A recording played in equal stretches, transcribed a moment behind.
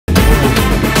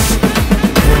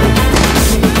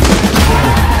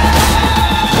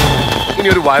ഇനി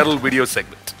ഒരു viral video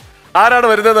segment. ആരാണ്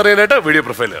വരുന്നതെന്ന് അറിയാനായിട്ട് വീഡിയോ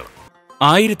പ്രൊഫൈൽ കാണാം.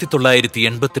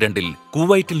 1982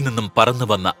 കുവൈറ്റിൽ നിന്നും പറന്നു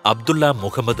വന്ന അബ്ദുള്ള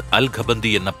മുഹമ്മദ് അൽ ഖബന്തി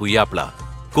എന്ന പുയ്യാപ്ല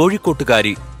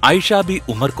കോഴിക്കോട്ടുകാരി ഐഷാബി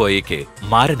ഉമർ കോയയ്ക്ക്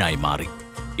മാരനായി മാറി.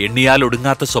 എണ്ണിയാൽ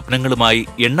ഒടുങ്ങാത്ത സ്വപ്നങ്ങളുമായി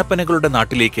എണ്ണപ്പനകളുടെ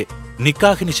നാട്ടിലേക്ക്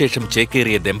നിക്കാഹിന് ശേഷം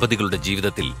ചേക്കേറിയ ദമ്പതികളുടെ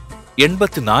ജീവിതത്തിൽ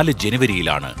 84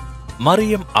 ജനുവരിയിലാണ്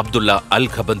മറിയം അബ്ദുള്ള അൽ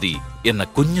ഖബന്തി എന്ന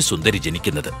കുഞ്ഞു സുന്ദരി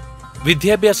ജനിക്കുന്നത്.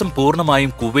 വിദ്യാഭ്യാസം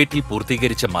പൂർണ്ണമായും കുവൈറ്റിൽ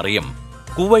പൂർത്തീകരിച്ച മറിയം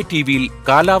കുവൈറ്റ് ടിവിയിൽ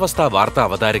കാലാവസ്ഥാ വാർത്താ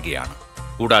അവതാരകയാണ്.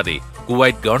 കൂടാതെ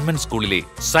കുവൈറ്റ് ഗവൺമെന്റ് സ്കൂളിലെ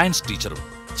സയൻസ് ടീച്ചറും.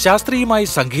 ശാസ്ത്രീയമായി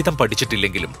സംഗീതം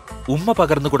പഠിച്ചിട്ടില്ലെങ്കിലും ഉമ്മ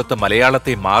പകർന്നുകൊടുത്ത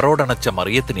മലയാളത്തെ മാറോടണച്ച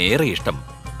മറിയത്തിന് ഏറെ ഇഷ്ടം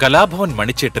കലാഭവൻ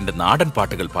മണിച്ചേട്ടന്റെ നാടൻ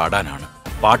പാട്ടുകൾ പാടാനാണ്.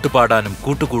 പാട്ടുപാടാനും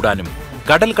കൂട്ടുകൂടാനും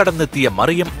കടൽ കടന്നെത്തിയ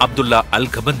മറിയം അബ്ദുള്ള അൽ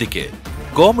ഖബന്തിക്ക്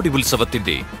കോമഡി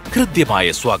ഉത്സവത്തിന്റെ ഹൃദ്യമായ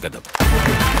സ്വാഗതം.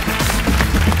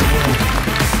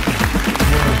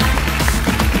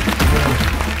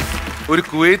 ഒരു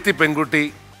കുവൈത്തി പെൺകുട്ടി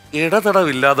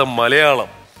ഇടതടവില്ലാതെ മലയാളം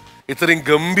ഇത്രയും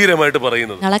ഗംഭീരമായിട്ട്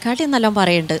പറയുന്നത് നിങ്ങളെക്കാട്ടി നല്ലോണം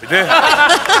പറയുന്നുണ്ട്.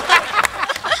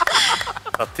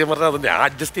 സത്യം പറഞ്ഞാൽ അത് ഞാൻ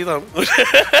അഡ്ജസ്റ്റ് ചെയ്താണ്.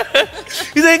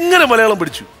 ഇതെങ്ങനെ മലയാളം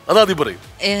പഠിച്ചു അതാദ്യം പറയും.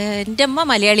 എന്റെ അമ്മ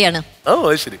മലയാളിയാണ്.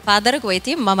 ശരി. ഫാദർ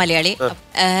കുവൈത്തി, ഉമ്മ മലയാളി.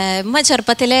 ഉമ്മ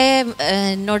ചെറുപ്പത്തിലെ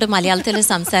എന്നോട് മലയാളത്തിൽ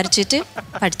സംസാരിച്ചിട്ട്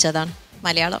പഠിച്ചതാണ്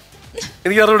മലയാളം.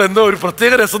 എനിക്ക് അറിവിടെ എന്തോ ഒരു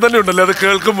പ്രത്യേക രസം തന്നെ ഉണ്ടല്ലോ അത്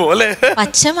കേൾക്കുമ്പോ അല്ലെ.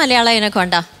 പച്ച മലയാളം അതിനെ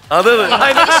കൊണ്ടാ. അതെ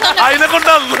അതിനെ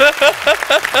കൊണ്ടാണ്.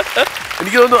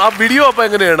 എനിക്ക് തോന്നുന്നു ആ വീഡിയോ അപ്പൊ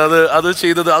എങ്ങനെയാണ് അത്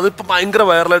ചെയ്തത്? അതിപ്പോ ഭയങ്കര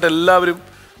വൈറലായിട്ട് എല്ലാവരും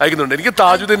അയക്കുന്നുണ്ട്. എനിക്ക്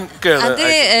താജുദ്ദീൻ അത്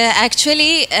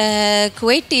ആക്ച്വലി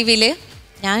കുവൈറ്റ് ടിവിയില്,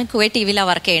 ഞാൻ കുവൈറ്റ് ടിവിയിലാണ്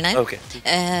വർക്ക് ചെയ്യണേ.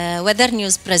 Whether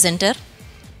news presenter.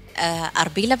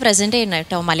 അറബിയിലെ പ്രസന്റ് ചെയ്യണ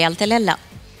കേട്ടോ, മലയാളത്തിലല്ല.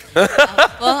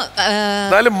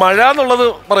 മഴ എന്നുള്ളത്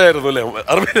പറയായിരുന്നു അല്ലേ?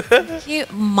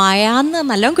 മഴന്ന്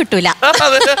നല്ലോണം കിട്ടൂല.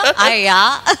 അയാ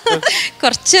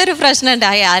കുറച്ചൊരു പ്രശ്നമുണ്ട്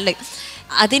അയാള്.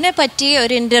 അതിനെ പറ്റി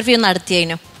ഒരു ഇന്റർവ്യൂ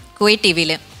നടത്തിയതിനു കുവൈറ്റ്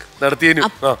ടിവിയില്.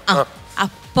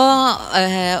 അപ്പോ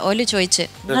ഓല് ചോദിച്ച്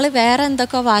നിങ്ങൾ വേറെ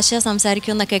എന്തൊക്കെ ഭാഷ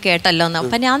സംസാരിക്കും എന്നൊക്കെ കേട്ടല്ലോ എന്ന്.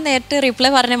 അപ്പൊ ഞാൻ നേരിട്ട് റിപ്ലൈ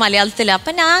പറഞ്ഞ മലയാളത്തില്.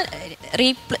 അപ്പൊ ഞാൻ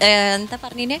എന്താ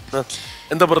പറഞ്ഞേ,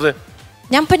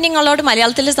 ഞാൻ ഇപ്പൊ നിങ്ങളോട്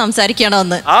മലയാളത്തിൽ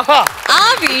സംസാരിക്കണോന്ന്. ആ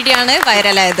വീഡിയോ ആണ്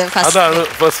വൈറലായത്.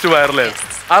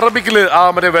 അറബിക്കില് ആ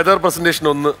മറ്റേ വെതർ പ്രസന്റേഷൻ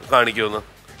ഒന്ന് കാണിക്കുമെന്ന്.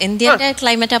 ഇന്ത്യന്റെ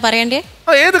ക്ലൈമറ്റാ പറയണ്ടേ?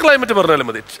 ഏത് ക്ലൈമറ്റ് പറഞ്ഞാലും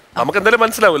മതി, നമുക്ക് എന്തായാലും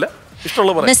മനസ്സിലാവില്ല.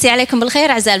 مسي عليكم بالخير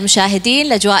أعزائي المشاهدين.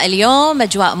 الأجواء اليوم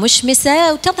أجواء مشمسة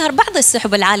وتظهر بعض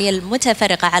السحب العالية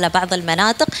المتفرقة على بعض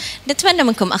المناطق. نتمنى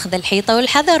منكم أخذ الحيطة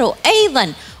والحذر، وأيضا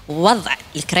وضع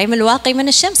الكريم الواقي من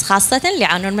الشمس خاصة اللي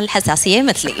يعانون من الحساسية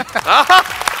مثلي.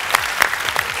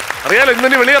 അറിയാലോ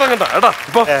ഇന്നെ വെളിയിറങ്ങണ്ട ഏട്ടാ.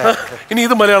 ഇപ്പൊ ഇനി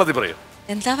ഇത് മലയാളത്തിൽ പറയും.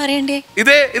 എന്താ പറയണ്ടേ?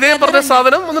 ഇതേ പറഞ്ഞ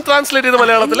സാധനം ഒന്ന് ട്രാൻസ്ലേറ്റ് ചെയ്ത്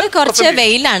മലയാളത്തിൽ. കുറച്ച്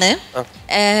വെയിലാണ്,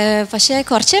 പക്ഷെ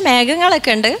കുറച്ച്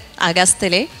മേഘങ്ങളൊക്കെ ഉണ്ട്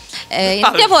ആകാശത്തില്.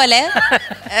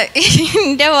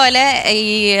 എന്റെ പോലെ ഈ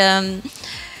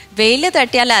വെയില്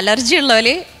തട്ടിയാൽ അലർജി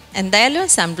ഉള്ളവര് എന്തായാലും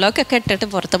സൺബ്ലോക്ക് ഒക്കെ ഇട്ടിട്ട്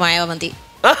പുറത്ത് പോയാൽ മതി.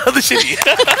 അത് ശരി.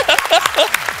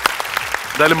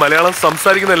 എന്തായാലും മലയാളം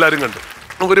സംസാരിക്കുന്ന എല്ലാരും കണ്ടു.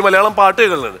 നമുക്കൊരു മലയാളം പാട്ട്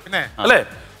കേൾക്കുന്നത് അല്ലേ?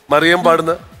 മറിയം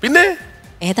പാടുന്ന. പിന്നെ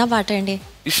ഏതാ പാട്ട് വേണ്ടേ?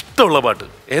 ഇഷ്ടമുള്ള പാട്ട്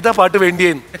ഏതാ പാട്ട്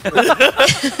വേണ്ടിയെന്ന്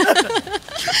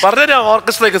പറഞ്ഞ ഞാൻ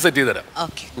ഓർക്കസ്ട്ര ഒക്കെ സെറ്റ് ചെയ്ത് തരാം.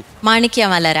 മാണിക്യ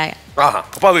മലരായ.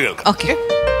 അപ്പൊ അത് കേൾക്കാം. ഓക്കെ.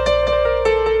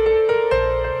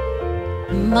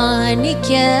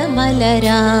 മാണിക്യ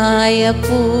മലരായ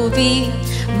പൂവി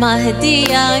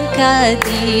മഹദിയാൻ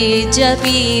ഖദീജ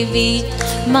ബീവി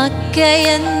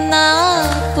മക്കയെന്ന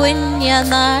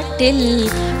പുണ്യനാട്ടിൽ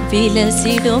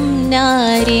വിലസിടും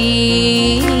നാരി,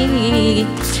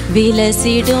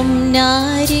 വിലസിടും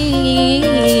നാരി.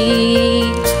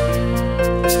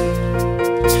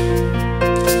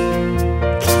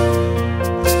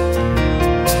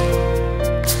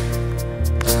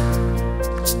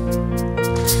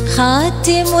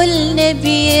 ഖാതിമുൽ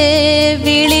നബിയെ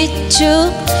വിളിച്ചു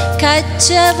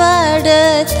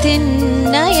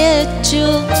കച്ചവടത്തിനയച്ചു.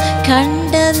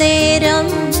 കണ്ട നേരം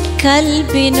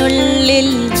കൽബിനുള്ളിൽ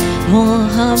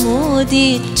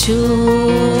മോഹമോദിച്ചു,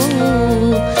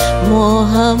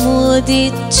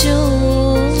 മോഹമോദിച്ചു.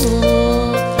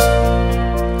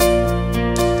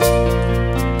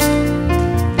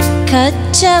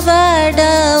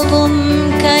 കച്ചവടവും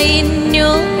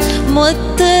കഴിഞ്ഞു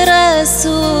മുത്ത്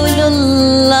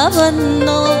റസൂലുള്ള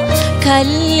വന്നു.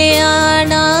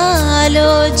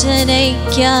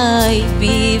 കല്യാണാലോചനയ്ക്കായി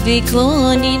ബീവി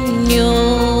കോനിഞ്ഞു,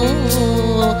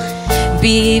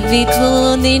 ബീവി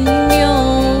കോനിഞ്ഞു.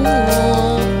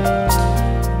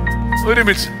 ഒരു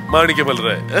minute Manikya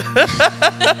മലരായ.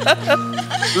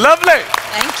 Lovely.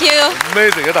 Thank you.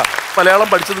 Amazing കേട്ടോ. മലയാളം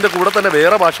പഠിച്ചതിന്റെ കൂടെ തന്നെ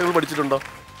വേറെ ഭാഷകൾ പഠിച്ചിട്ടുണ്ടോ?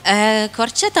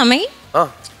 കുറച്ച് തമിഴ്,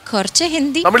 കുറച്ച്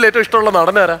ഹിന്ദി. തമിഴിൽ ഏറ്റവും ഇഷ്ടമുള്ള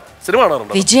നടൻ ആരാ? സിനിമ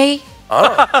കാണാറുണ്ടോ? വിജയ്.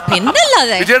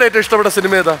 പിന്നല്ലാതെ. വിജയുടെ ഏറ്റവും ഇഷ്ടപ്പെട്ട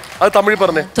സിനിമ ഏതാ? അത് തമിഴ്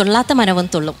പറഞ്ഞേ. തുള്ളാത്ത മനവും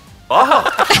തുള്ളും.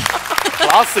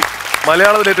 ക്ലാസിക്.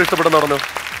 മലയാളത്തിൽ ഏറ്റവും ഇഷ്ടപ്പെടുന്ന പറഞ്ഞു?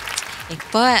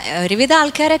 ഇപ്പൊ ഒരുവിധ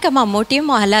ആൾക്കാരൊക്കെ മമ്മൂട്ടിയും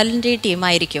മോഹൻലാലിന്റെ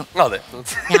ടീമായിരിക്കും.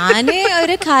 ഞാന്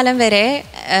ഒരു കാലം വരെ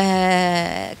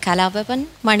കലാഭവൻ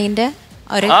മണിന്റെ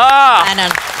ഒരു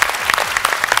ഫാനാണ്.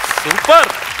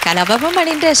 കലാഭവൻ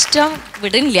മണിന്റെ ഇഷ്ടം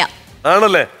വിടില്ല.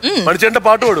 ആണല്ലേ? മണിച്ചേട്ടന്റെ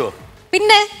പാട്ട് പാടുവോ?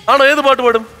 പിന്നെ ആണോ? ഏത് പാട്ട്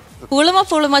പാടും? പൂളുമ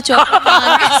പൂളുമ ചോ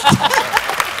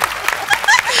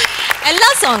എല്ലാ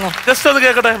സോങ്ങും. ജസ്റ്റ് അത്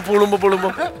കേക്കട്ടെ. പൂളുമ്പോ പൂളുമ്പോ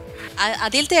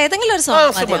അതിലത്തെ ഏതെങ്കിലും ഒരു സോങ്.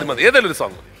 ഏതെങ്കിലും ഒരു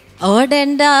സോങ്.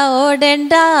 ഓടണ്ട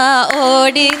ഓടണ്ട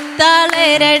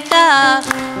ഓടിത്തളരണ്ട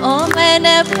ഓമന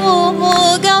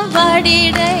പൂമുഖം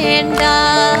വാടിടേണ്ട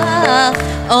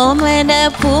ഓമന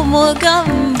പൂമുഖം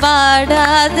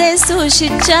വാടാതെ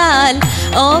സൂക്ഷിച്ചാൽ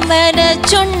ഓമന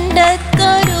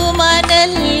ചുണ്ടത്തൊരു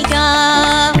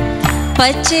മനൽകാം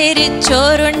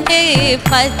പച്ചരിച്ചോറുണ്ട്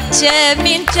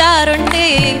പച്ചമീൻ ചാറുണ്ട്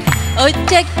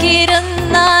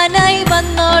ഒറ്റക്കിരുന്നാനായി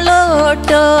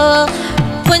വന്നോളോട്ടോ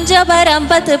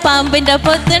പുഞ്ചപരമ്പത്ത് പാമ്പിന്റെ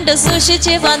പൊത്തുണ്ട്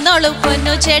സൂക്ഷിച്ച് വന്നോളും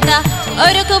പൊന്നു ചേട്ടാ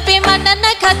ഒരു കുപ്പി മണ്ണെണ്ണ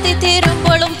കത്തി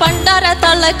തീരുമ്പോഴും പണ്ടാര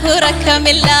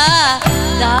തള്ളക്കുറക്കമില്ല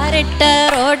താരിട്ട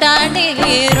റോഡാണ്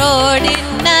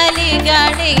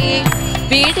റോഡിനലികാണ്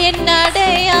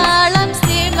വീടിനടയാളം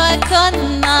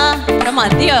സിമക്കൊന്ന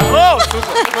മതിയോ?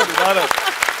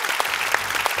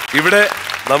 ഇവിടെ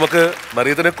നമുക്ക്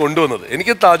മറിയത്തിനെ കൊണ്ടുവന്നത്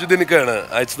എനിക്ക് താജുദ്ദീനിക്കാണ്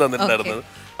അയച്ചു തന്നിട്ടുണ്ടായിരുന്നത്.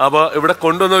 അപ്പൊ ഇവിടെ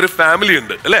കൊണ്ടുവന്ന ഒരു ഫാമിലി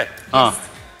ഉണ്ട് അല്ലേ?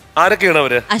 ആരൊക്കെയാണ്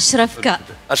അവര്?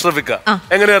 അഷ്റഫിക്ക.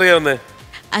 എങ്ങനെ അറിയാവുന്നേ?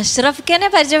 അഷ്റഫിനെ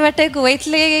പരിചയപ്പെട്ട്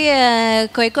കുവൈറ്റില്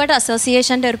കോഴിക്കോട്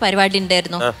അസോസിയേഷന്റെ ഒരു പരിപാടി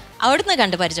ഉണ്ടായിരുന്നു. അവിടുന്ന്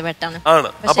കണ്ട് പരിചയപ്പെട്ടാണ്. ആണ്.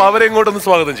 അപ്പൊ അവരെ ഇങ്ങോട്ടൊന്ന്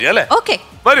സ്വാഗതം ചെയ്യാം അല്ലേ? ഓക്കെ,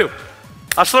 വരൂ.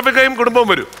 അഷ്റഫിക്കയും കുടുംബവും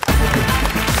വരൂ.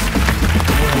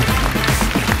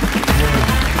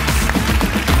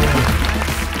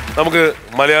 നമുക്ക്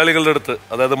മലയാളികളുടെ അടുത്ത്,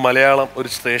 അതായത് മലയാളം ഒരു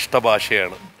ശ്രേഷ്ഠ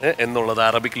ഭാഷയാണ് എന്നുള്ളത്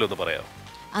അറബിക്കിലൊന്ന് പറയാം.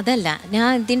 അതല്ല, ഞാൻ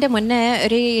ഇതിന്റെ മുന്നേ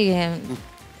ഒരു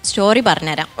സ്റ്റോറി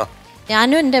പറഞ്ഞുതരാം.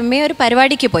 ഞാനും എൻ്റെ അമ്മയും ഒരു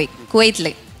പരിപാടിക്ക് പോയി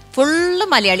കുവൈറ്റില്. ഫുള്ള്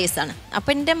മലയാളീസാണ്.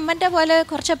 അപ്പം എൻ്റെ അമ്മൻ്റെ പോലെ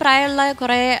കുറച്ച് പ്രായമുള്ള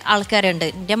കുറേ ആൾക്കാരുണ്ട്.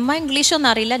 എൻ്റെ അമ്മ ഇംഗ്ലീഷൊന്നും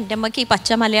അറിയില്ല. എൻ്റെ അമ്മയ്ക്ക് ഈ പച്ച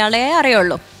മലയാളമേ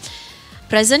അറിയുള്ളൂ.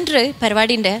 പ്രസൻറ്റർ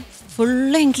പരിപാടിൻ്റെ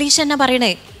ഫുള്ള് ഇംഗ്ലീഷ് തന്നെ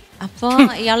പറയണേ. അപ്പോൾ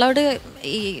ഇയാളോട്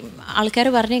ഈ ആൾക്കാർ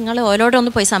പറഞ്ഞ് നിങ്ങൾ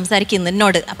ഓരോടൊന്ന് പോയി സംസാരിക്കുന്നു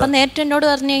എന്നോട്. അപ്പം നേരിട്ട് എന്നോട്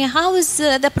പറഞ്ഞു ഹൗ ഇസ്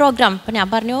ദ പ്രോഗ്രാം. അപ്പം ഞാൻ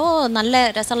പറഞ്ഞു ഓ നല്ല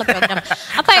രസമുള്ള പ്രോഗ്രാം.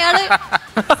 അപ്പം അയാൾ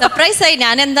സർപ്രൈസായി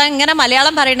ഞാൻ എന്താ ഇങ്ങനെ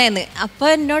മലയാളം പറയണേന്ന്. അപ്പോൾ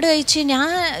എന്നോട് ചോദിച്ചു ഞാൻ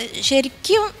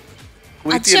ശരിക്കും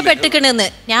അച്ഛപ്പെട്ടിക്കണെന്ന്.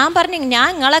 ഞാൻ പറഞ്ഞു ഞാൻ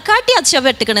നിങ്ങളെക്കാട്ടി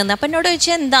അച്ഛപ്പെട്ടിക്കണെന്ന്. അപ്പം എന്നോട്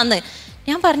ചോദിച്ചാൽ എന്താന്ന്.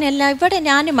 ഞാൻ പറഞ്ഞല്ല ഇവിടെ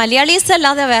ഞാൻ മലയാളീസ്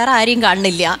അല്ലാതെ വേറെ ആരെയും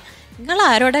കാണുന്നില്ല. നിങ്ങൾ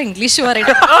ആരോടാ ഇംഗ്ലീഷ്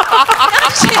പറയണം?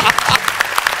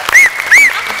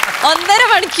 1.5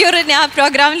 മണിക്കൂർ ഞാൻ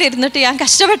പ്രോഗ്രാമിൽ ഇരുന്നിട്ട് ഞാൻ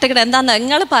കഷ്ടപ്പെട്ടിക്കണം. എന്താന്ന്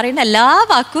നിങ്ങൾ പറയുന്ന എല്ലാ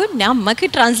വാക്കും ഞാൻ അമ്മക്ക്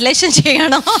ട്രാൻസ്ലേഷൻ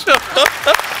ചെയ്യണം.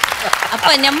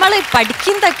 അപ്പൊ നമ്മൾ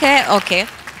പഠിക്കുന്നതൊക്കെ ഓക്കെ,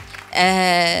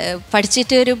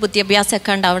 പഠിച്ചിട്ട് ഒരു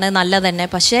വിദ്യാഭ്യാസമൊക്കെ ഉണ്ടാവണത് നല്ലത് തന്നെ.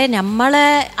 പക്ഷേ നമ്മളെ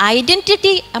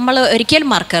ഐഡൻറ്റിറ്റി നമ്മൾ ഒരിക്കലും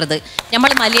മറക്കരുത്.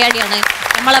 നമ്മൾ മലയാളിയാണ്,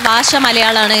 നമ്മളെ ഭാഷ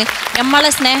മലയാളമാണ്,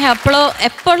 നമ്മളെ സ്നേഹം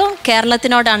എപ്പോഴും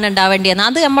കേരളത്തിനോടാണ് ഉണ്ടാവേണ്ടിയെന്ന്.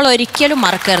 അത് നമ്മൾ ഒരിക്കലും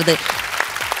മറക്കരുത്.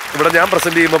 ഇവിടെ ഞാൻ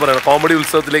പ്രസന്റ് ചെയ്യുമ്പോൾ പറയാം കോമഡി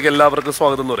ഉത്സവത്തിലേക്ക് എല്ലാവർക്കും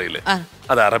സ്വാഗതം എന്ന് പറയില്ലേ,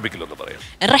 അത് അറബിക്കിലൊന്ന് പറയാം.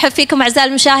 റഹഫിക്കും അഅ്സാൽ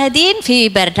മുശാഹിദീൻ ഫീ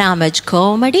ബർനാമജ്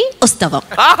കോമഡി ഉസ്തവം.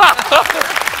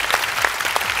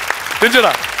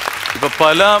 ഇപ്പൊ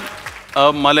പല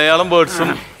മലയാളം വേർഡ്സും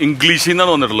ഇംഗ്ലീഷിൽ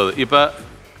നിന്നാണ് വന്നിട്ടുള്ളത്. ഇപ്പൊ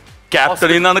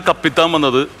ക്യാപ്റ്റനിൽ നിന്നാണ് കപ്പിത്താൻ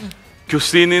വന്നത്,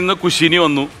 ക്യുസീനിൽ നിന്ന് കുശീനി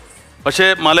വന്നു. പക്ഷെ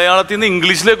മലയാളത്തിൽ നിന്ന്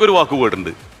ഇംഗ്ലീഷിലേക്ക് ഒരു വാക്ക്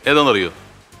പോയിട്ടുണ്ട്. ഏതാണെന്നറിയോ?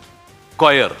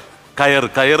 കൊയർ.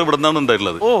 കയർ ഇവിടെ നിന്നാണ്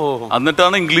ഉണ്ടായിട്ടുള്ളത്.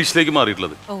 എന്നിട്ടാണ് ഇംഗ്ലീഷിലേക്ക്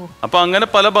മാറിയിട്ടുള്ളത്. അപ്പൊ അങ്ങനെ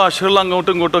പല ഭാഷകളിൽ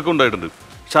അങ്ങോട്ടും ഇങ്ങോട്ടും ഒക്കെ ഉണ്ടായിട്ടുണ്ട്.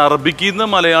 പക്ഷെ അറബിക്കിൽ നിന്ന്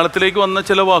മലയാളത്തിലേക്ക് വന്ന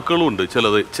ചില വാക്കുകളും ഉണ്ട്.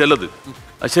 ചിലത്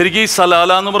ശരിക്കും ഈ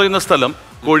സലാല എന്ന് പറയുന്ന സ്ഥലം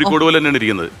കോഴിക്കോട് പോലെ തന്നെയാണ്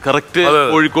ഇരിക്കുന്നത്. കറക്റ്റ്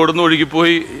കോഴിക്കോട് നിന്ന്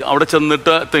ഒഴുകിപ്പോയി അവിടെ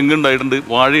ചെന്നിട്ട് തെങ്ങുണ്ടായിട്ടുണ്ട്,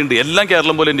 വാഴയുണ്ട്, എല്ലാം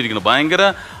കേരളം പോലെ തന്നെ ഇരിക്കുന്നത്. ഭയങ്കര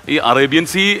ഈ അറേബ്യൻ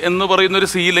സീ എന്ന് പറയുന്ന ഒരു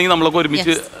സീ ഇല്ലെങ്കിൽ നമ്മളൊക്കെ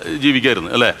ഒരുമിച്ച് ജീവിക്കായിരുന്നു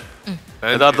അല്ലേ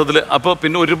യഥാർത്ഥത്തില്. അപ്പൊ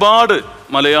പിന്നെ ഒരുപാട്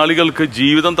മലയാളികൾക്ക്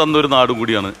ജീവിതം തന്നൊരു നാടും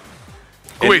കൂടിയാണ്.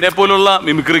 എന്നെ പോലുള്ള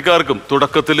മിമിക്രിക്കാർക്കും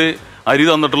തുടക്കത്തില് അരി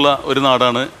തന്നിട്ടുള്ള ഒരു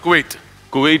നാടാണ് കുവൈറ്റ്.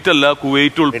 കുവൈറ്റ് അല്ല,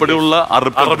 കുവൈറ്റ് ഉൾപ്പെടെയുള്ള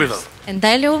അറബ്.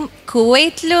 എന്തായാലും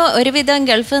കുവൈറ്റില് ഒരുവിധം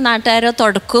ഗൾഫ് നാട്ടുകാരോ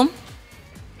തുടക്കും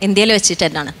ഇന്ത്യയിൽ വെച്ചിട്ട്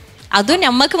തന്നെയാണ്. അതും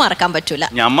ഞമ്മക്ക് മറക്കാൻ പറ്റൂല.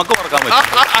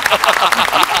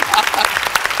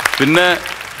 പിന്നെ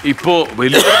ഇപ്പോ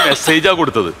വലിയൊരു മെസ്സേജാ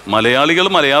കൊടുത്തത്. മലയാളികൾ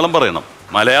മലയാളം പറയണം.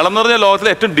 മലയാളം എന്ന് പറഞ്ഞാൽ ലോകത്തിലെ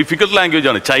ഏറ്റവും ഡിഫിക്കൽട്ട് ലാംഗ്വേജ്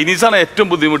ആണ്. ചൈനീസാണ് ഏറ്റവും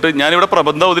ബുദ്ധിമുട്ട്. ഞാനിവിടെ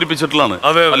പ്രബന്ധം അവതരിപ്പിച്ചിട്ടുള്ളതാണ്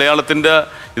മലയാളത്തിന്റെ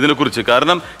ഇതിനെ കുറിച്ച്.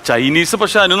 കാരണം ചൈനീസ്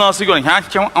പക്ഷെ അനുനാസികമാണ്,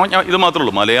 ഇത് മാത്രമേ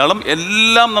ഉള്ളൂ. മലയാളം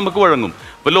എല്ലാം നമുക്ക് വഴങ്ങും.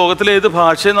 ഇപ്പൊ ലോകത്തിലെ ഏത്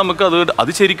ഭാഷയും നമുക്ക്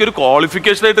അത് ശരിക്കും ഒരു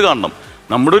ക്വാളിഫിക്കേഷൻ ആയിട്ട് കാണണം.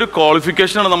 നമ്മുടെ ഒരു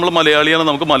ക്വാളിഫിക്കേഷനാണ് നമ്മൾ മലയാളിയാണ്,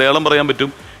 നമുക്ക് മലയാളം പറയാൻ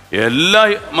പറ്റും. എല്ലാ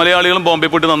മലയാളികളും ബോംബെ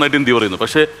പോയിട്ട് നന്നായിട്ട് ഹിന്ദി പറയുന്നു.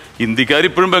 പക്ഷെ ഹിന്ദിക്കാർ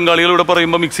ഇപ്പോഴും ബംഗാളികൾ ഇവിടെ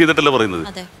പറയുമ്പോൾ മിക്സ് ചെയ്തിട്ടല്ല പറയുന്നത്.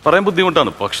 പറയാൻ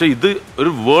ബുദ്ധിമുട്ടാണ്. പക്ഷെ ഇത് ഒരു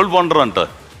വേൾഡ് വണ്ടർ ആണ് കേട്ടോ.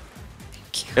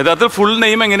 യഥാർത്ഥത്തിൽ ഫുൾ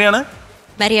നെയിം എങ്ങനെയാണ്?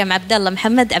 മറിയം അബ്ദുള്ള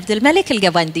മുഹമ്മദ് അബ്ദുൽ മലിക് അൽ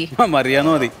ഗവാന്തി.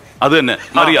 മറിയാന്ന് മതി. അത് തന്നെ,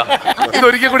 മറിയ.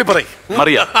 ഒരിക്കൽ കൂടി പറയും,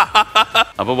 മറിയ.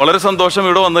 അപ്പൊ വളരെ സന്തോഷം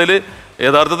ഇവിടെ വന്നതിൽ.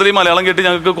 യഥാർത്ഥത്തിൽ ഈ മലയാളം കേട്ട്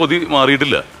ഞങ്ങൾക്ക് കൊതി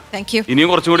മാറിയിട്ടില്ല. ഇനിയും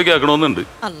കുറച്ചും കൂടി കേൾക്കണമെന്നുണ്ട്.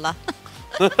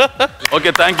 Okay,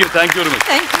 thank you very much.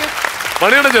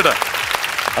 മണിയുടെ ചേട്ടാ.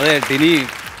 അതെ,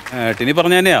 ടിനി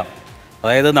പറഞ്ഞ തന്നെയാ.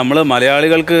 അതായത് നമ്മൾ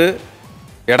മലയാളികൾക്ക്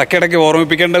ഇടയ്ക്കിടയ്ക്ക്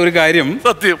ഓർമ്മിപ്പിക്കേണ്ട ഒരു കാര്യം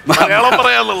സത്യം മലയാളം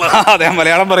പറയാന്നുള്ളത്. അതെ,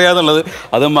 മലയാളം പറയാന്നുള്ളത്.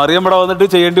 അത് മറിയം ഇവിടെ വന്നിട്ട്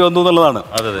ചെയ്യേണ്ടി വന്നു എന്നുള്ളതാണ്.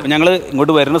 ഞങ്ങൾ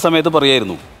ഇങ്ങോട്ട് വരുന്ന സമയത്ത്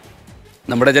പറയായിരുന്നു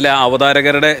നമ്മുടെ ചില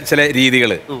അവതാരകരുടെ ചില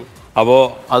രീതികൾ. അപ്പോൾ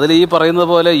അതിൽ ഈ പറയുന്നത്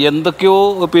പോലെ എന്തൊക്കെയോ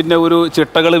പിന്നെ ഒരു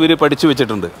ചിട്ടകൾ ഇവർ പഠിച്ചു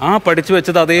വെച്ചിട്ടുണ്ട്. ആ പഠിച്ചു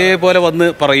വെച്ചത് അതേപോലെ വന്ന്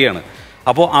പറയുകയാണ്.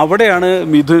 അപ്പോൾ അവിടെയാണ്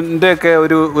മിഥുൻ്റെ ഒക്കെ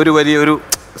ഒരു വലിയൊരു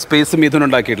സ്പേസ് മിഥുൻ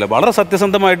ഉണ്ടാക്കിയിട്ടില്ല. വളരെ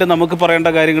സത്യസന്ധമായിട്ട് നമുക്ക് പറയേണ്ട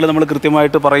കാര്യങ്ങൾ നമ്മൾ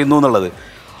കൃത്യമായിട്ട് പറയുന്നു എന്നുള്ളത്.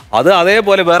 അത്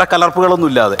അതേപോലെ വേറെ കലർപ്പുകളൊന്നും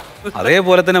ഇല്ലാതെ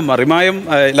അതേപോലെ തന്നെ മറിമായം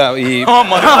ഇല്ല ഈ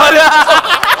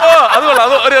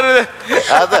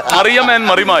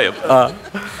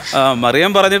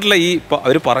മറിയം പറഞ്ഞിട്ടുള്ള ഈ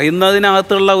അവർ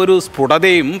പറയുന്നതിനകത്തുള്ള ഒരു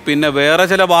സ്ഫുടതയും പിന്നെ വേറെ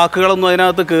ചില വാക്കുകളൊന്നും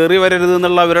അതിനകത്ത് കയറി വരരുത്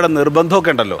എന്നുള്ള അവരുടെ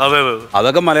നിർബന്ധമൊക്കെ ഉണ്ടല്ലോ.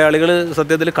 അതൊക്കെ മലയാളികൾ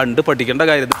സത്യത്തിൽ കണ്ട് പഠിക്കേണ്ട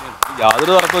കാര്യം.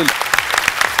 യാതൊരു തർക്കമില്ല.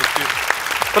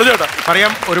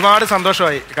 പറയാം, ഒരുപാട്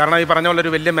സന്തോഷമായി. കാരണം ഈ പറഞ്ഞ പോലെ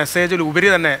ഒരു വലിയ മെസ്സേജിൽ ഉപരി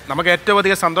തന്നെ നമുക്ക് ഏറ്റവും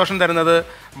അധികം സന്തോഷം തരുന്നത്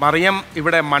മറിയം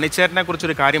ഇവിടെ മണിച്ചേട്ടനെ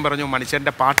കുറിച്ചൊരു കാര്യം പറഞ്ഞു.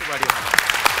 മണിച്ചേട്ടൻ്റെ പാട്ട് പാടിയത്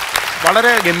വളരെ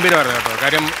ഗംഭീരമായിരുന്നു കേട്ടോ.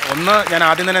 കാര്യം ഒന്ന്, ഞാൻ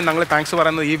ആദ്യം തന്നെ ഞങ്ങൾ താങ്ക്സ്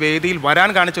പറയുന്നത് ഈ വേദിയിൽ വരാൻ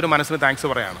കാണിച്ചൊരു മനസ്സിന് താങ്ക്സ്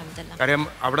പറയാണ്. കാര്യം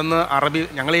അവിടുന്ന്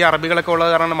ഞങ്ങൾ ഈ അറബികളൊക്കെ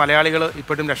ഉള്ളത് കാരണം മലയാളികൾ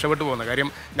ഇപ്പോഴും രക്ഷപ്പെട്ടു പോകുന്നത്. കാര്യം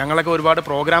ഞങ്ങളൊക്കെ ഒരുപാട്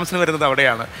പ്രോഗ്രാംസിന് വരുന്നത്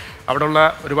അവിടെയാണ്. അവിടെയുള്ള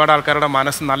ഒരുപാട് ആൾക്കാരുടെ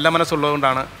നല്ല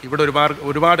മനസ്സുള്ളതുകൊണ്ടാണ് ഇവിടെ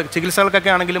ഒരുപാട്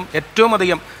ചികിത്സകൾക്കൊക്കെ ആണെങ്കിലും ഏറ്റവും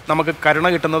അധികം നമുക്ക് കരുണ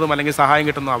കിട്ടുന്നതും അല്ലെങ്കിൽ സഹായം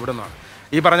കിട്ടുന്നതും അവിടെ നിന്നാണ്.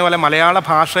 ഈ പറഞ്ഞ പോലെ മലയാള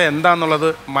ഭാഷ എന്താണെന്നുള്ളത്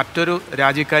മറ്റൊരു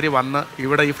രാജ്യക്കാർ വന്ന്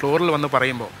ഇവിടെ ഈ ഫ്ലോറിൽ വന്ന്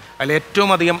പറയുമ്പോൾ അതിൽ ഏറ്റവും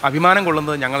അധികം അഭിമാനം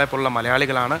കൊള്ളുന്നത് ഞങ്ങളെപ്പോലുള്ള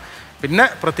മലയാളികളാണ്. പിന്നെ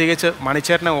പ്രത്യേകിച്ച്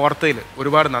മണിച്ചേട്ടനെ ഓർത്തതിൽ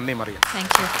ഒരുപാട് നന്ദി മറിയാം.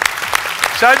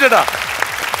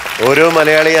 ഓരോ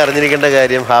മലയാളിയെ അറിഞ്ഞിരിക്കേണ്ട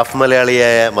കാര്യം ഹാഫ്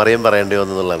മലയാളിയായ മറിയം പറയേണ്ടി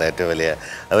വന്നു എന്നുള്ളതാണ് ഏറ്റവും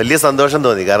വലിയ സന്തോഷം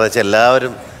തോന്നി. കാരണം വെച്ചാൽ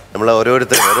എല്ലാവരും നമ്മൾ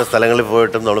ഓരോരുത്തരും ഓരോ സ്ഥലങ്ങളിൽ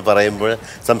പോയിട്ടും നമ്മൾ പറയുമ്പോൾ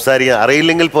സംസാരിക്കാൻ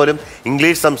അറിയില്ലെങ്കിൽ പോലും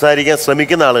ഇംഗ്ലീഷ് സംസാരിക്കാൻ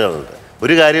ശ്രമിക്കുന്ന ആളുകളുണ്ട്.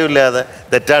 ഒരു കാര്യമില്ലാതെ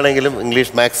തെറ്റാണെങ്കിലും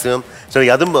ഇംഗ്ലീഷ് മാക്സിമം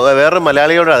ശ്രമിക്കും. അതും വേറെ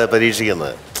മലയാളിയോടാണ്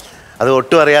പരീക്ഷിക്കുന്നത്. അത്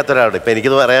ഒട്ടും അറിയാത്ത ഒരാളുടെ. ഇപ്പം എനിക്ക്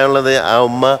പറയാനുള്ളത് ആ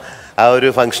ഉമ്മ ആ ഒരു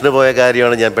ഫംഗ്ഷന് പോയ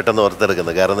കാര്യമാണ് ഞാൻ പെട്ടെന്ന്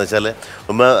ഓർത്തെടുക്കുന്നത്. കാരണം എന്ന് വെച്ചാൽ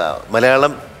ഉമ്മ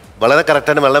മലയാളം വളരെ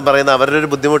കറക്റ്റാണ് മലയാളം പറയുന്ന അവരുടെ ഒരു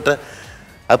ബുദ്ധിമുട്ട്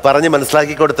അത് പറഞ്ഞ്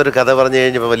മനസ്സിലാക്കി കൊടുത്തൊരു കഥ പറഞ്ഞു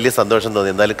കഴിഞ്ഞപ്പോൾ വലിയ സന്തോഷം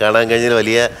തോന്നി. എന്നാലും കാണാൻ കഴിഞ്ഞാൽ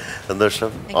വലിയ സന്തോഷം.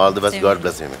 All the best, God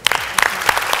bless you.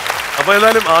 അപ്പോൾ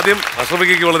ഏതായാലും ആദ്യം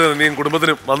അഷ്റഫിക്ക് വളരെ നന്ദിയും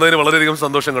കുടുംബത്തിനും വന്നതിന് വളരെയധികം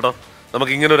സന്തോഷം കേട്ടോ.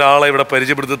 നമുക്ക് ഇങ്ങനെ ഒരാളെ ഇവിടെ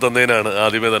പരിചയപ്പെടുത്തി തന്നതിനാണ്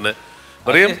ആദ്യമേ തന്നെ.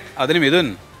 അതിന് മിഥുൻ,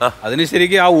 അതിന്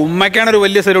ശരിക്കും ആ ഉമ്മയ്ക്കാണ് ഒരു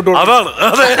വലിയ സല്യൂട്ട്. അതാണ്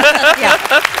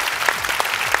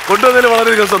കൊണ്ടുവന്നതിൽ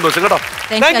വളരെയധികം സന്തോഷം കേട്ടോ.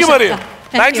 Thank you Mariyam.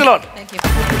 Thanks a lot.